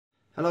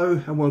Hello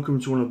and welcome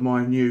to one of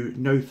my new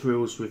No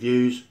Thrills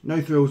reviews. No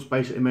Thrills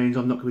basically means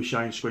I'm not going to be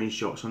showing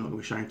screenshots, I'm not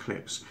going to be showing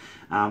clips.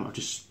 I'm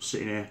just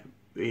sitting here,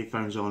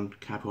 earphones on,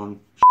 cap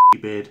on,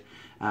 beard,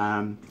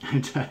 and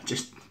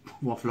just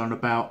waffle on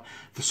about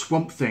the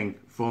Swamp Thing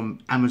from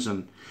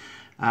Amazon.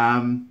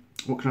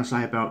 What can I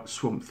say about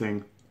Swamp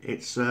Thing?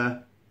 It's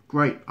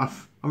great. I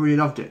really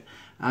loved it.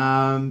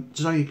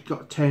 It's only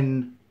got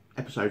 10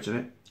 episodes in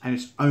it and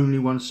it's only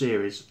one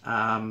series.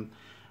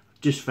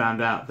 Just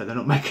found out that they're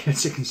not making a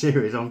second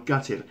series. I'm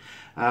gutted.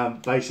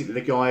 Basically,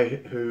 the guy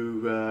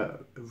who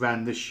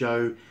ran this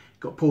show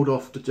got pulled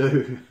off to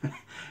do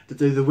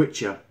The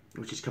Witcher,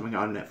 which is coming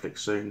out on Netflix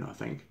soon, I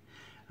think.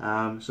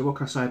 So what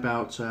can I say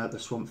about the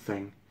Swamp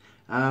Thing?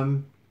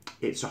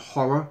 It's a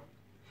horror.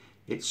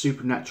 It's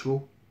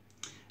supernatural.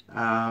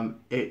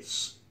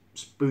 It's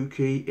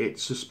spooky.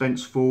 It's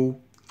suspenseful.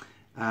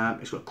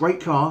 It's got a great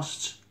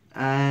cast,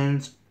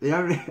 and the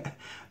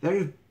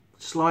only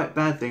slight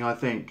bad thing I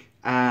think.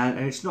 And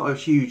it's not a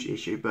huge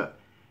issue, but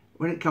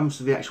when it comes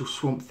to the actual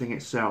Swamp Thing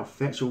itself,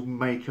 the actual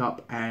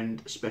makeup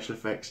and special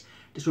effects,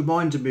 this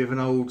reminded me of an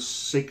old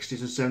 60s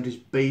and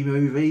 70s B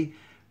movie,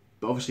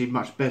 but obviously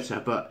much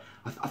better. But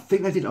I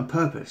think they did it on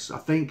purpose. I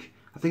think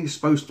it's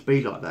supposed to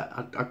be like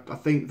that. I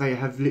think they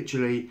have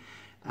literally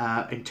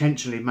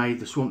intentionally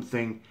made the Swamp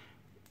Thing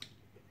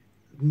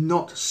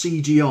not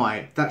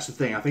CGI. That's the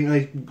thing. I think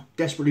they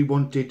desperately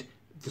wanted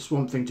the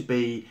Swamp Thing to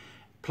be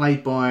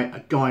played by a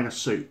guy in a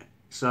suit.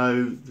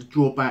 So the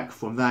drawback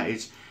from that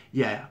is,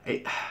 yeah,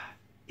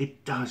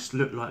 it does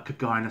look like a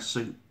guy in a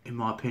suit, in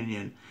my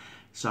opinion.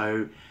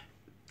 So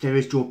there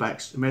is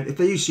drawbacks. I mean, if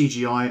they use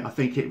CGI, I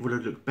think it would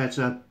have looked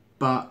better.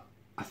 But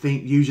I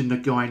think using the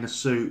guy in a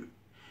suit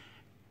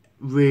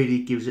really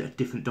gives it a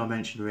different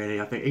dimension. Really,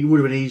 I think it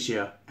would have been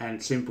easier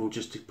and simple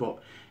just to put,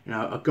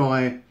 a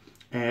guy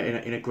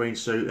in a green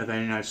suit and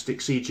then stick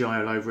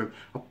CGI all over him.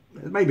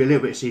 Maybe a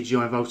little bit of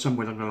CGI involved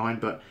somewhere along the line,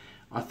 but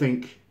I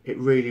think it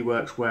really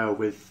works well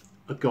with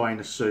a guy in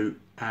a suit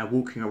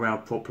walking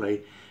around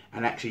properly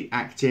and actually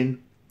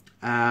acting.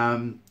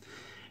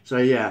 So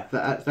yeah,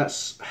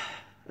 that's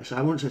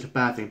I wouldn't say it's a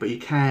bad thing, but you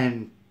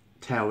can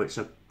tell it's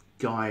a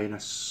guy in a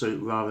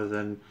suit rather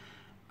than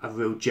a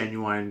real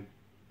genuine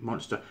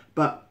monster.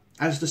 But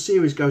as the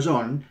series goes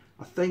on,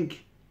 I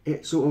think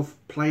it sort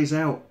of plays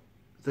out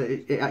that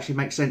it actually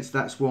makes sense.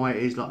 That's why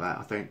it is like that.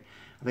 I think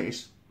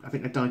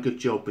they've done a good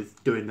job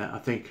with doing that. I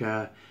think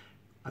the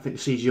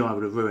CGI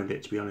would have ruined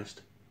it, to be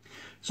honest.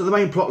 So the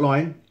main plot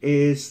line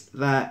is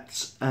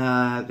that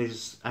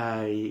there's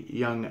a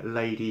young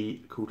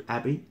lady called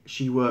Abby.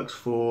 She works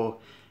for,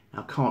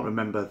 I can't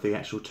remember the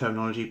actual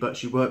terminology, but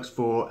she works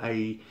for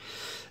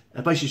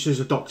basically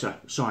she's a doctor,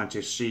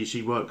 scientist.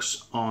 She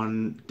works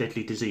on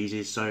deadly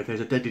diseases. So if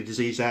there's a deadly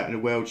disease out in the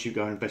world, she'll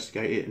go and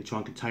investigate it and try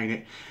and contain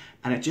it.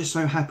 And it just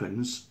so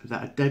happens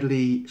that a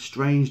deadly,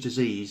 strange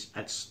disease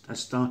has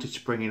started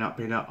springing up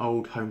in her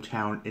old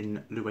hometown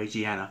in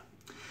Louisiana.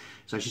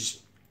 So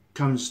she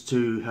comes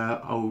to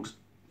her old,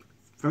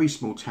 very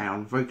small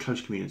town, very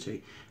close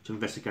community to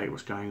investigate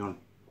what's going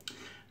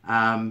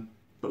on.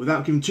 But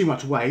without giving too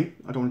much away,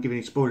 I don't want to give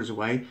any spoilers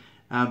away,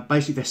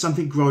 basically there's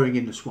something growing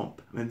in the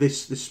swamp. I mean,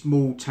 this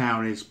small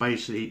town is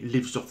basically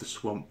lives off the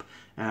swamp.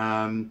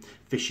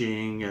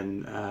 Fishing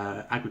and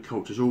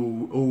agriculture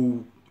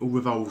all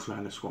revolves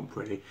around the swamp,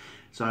 really.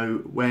 So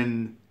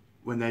when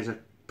there's a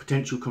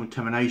potential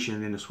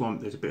contamination in the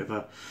swamp, there's a bit of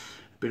a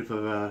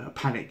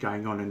panic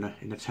going on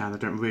in the town. They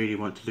don't really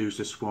want to lose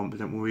the swamp. They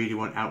don't really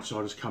want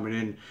outsiders coming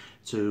in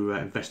to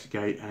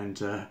investigate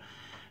and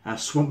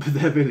swamp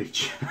their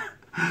village.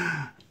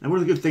 Now, one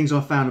of the good things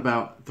I found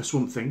about the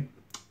Swamp Thing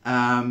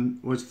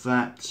was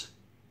that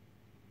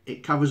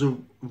it covers a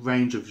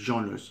range of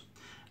genres.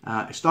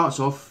 It starts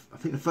off, I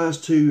think the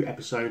first 2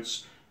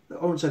 episodes, I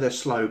wouldn't say they're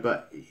slow,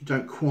 but you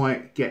don't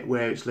quite get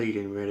where it's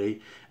leading,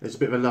 really. There's a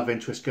bit of a love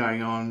interest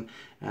going on.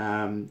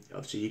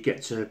 Obviously, you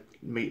get to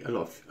meet a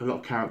lot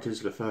of characters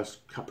in the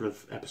first couple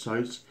of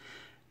episodes,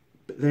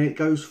 but then it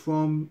goes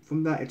from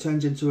that. It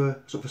turns into a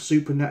sort of a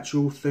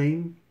supernatural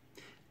theme.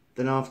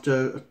 Then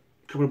after a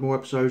couple of more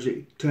episodes,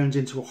 it turns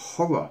into a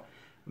horror.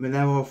 I mean,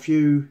 there are a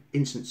few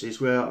instances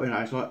where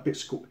it's like a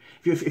bit.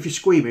 If you're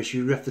squeamish,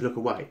 you have to look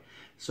away.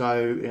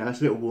 So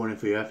that's a little warning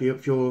for you.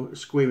 If you're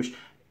squeamish,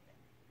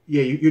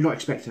 yeah, you're not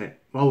expecting it.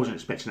 Well, I wasn't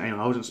expecting it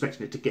anyway. I wasn't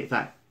expecting it to get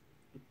that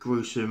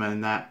gruesome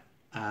and that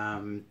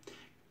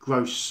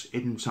gross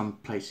in some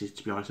places,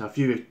 to be honest.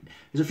 There's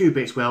a few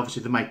bits where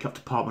obviously the makeup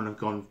department have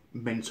gone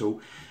mental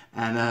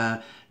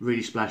and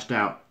really splashed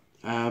out.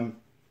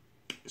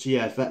 So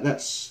yeah,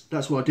 that's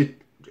what I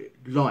did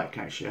like,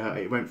 actually.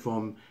 It went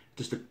from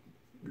just it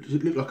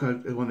looked like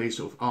one of these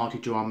sort of arty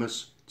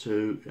dramas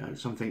to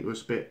something that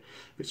was a bit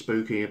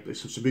spooky,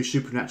 some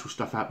supernatural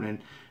stuff happening,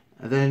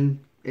 and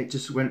then it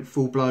just went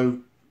full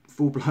blown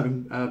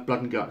blood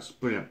and guts.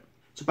 Brilliant.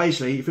 So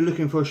basically, if you're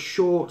looking for a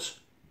short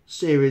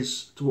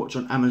series to watch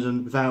on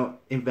Amazon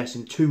without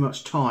investing too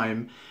much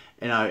time,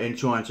 in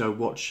trying to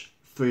watch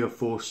 3 or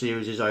 4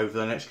 series over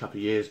the next couple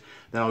of years,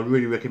 then I would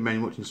really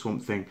recommend watching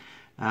Swamp Thing.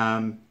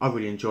 I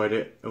really enjoyed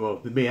it.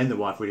 Well, me and the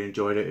wife really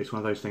enjoyed it. It's one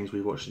of those things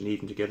we watched in the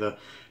evening together,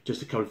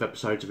 just a couple of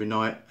episodes every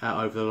night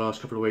over the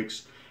last couple of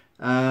weeks.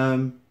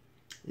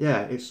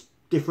 Yeah, it's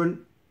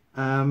different.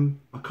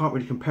 I can't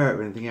really compare it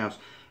with anything else.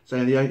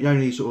 So the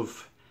only sort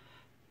of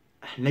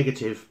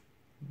negative,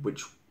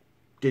 which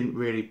didn't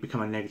really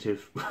become a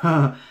negative,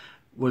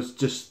 was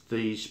just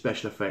the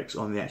special effects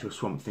on the actual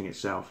Swamp Thing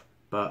itself.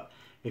 But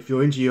if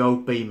you're into your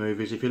old B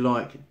movies, if you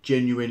like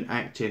genuine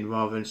acting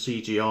rather than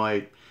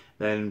CGI,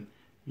 then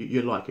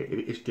you'll like it.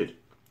 It's good.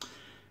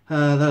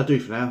 That'll do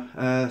for now.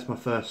 That's my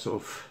first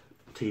sort of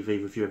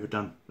TV review ever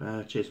done.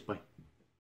 Cheers, bye.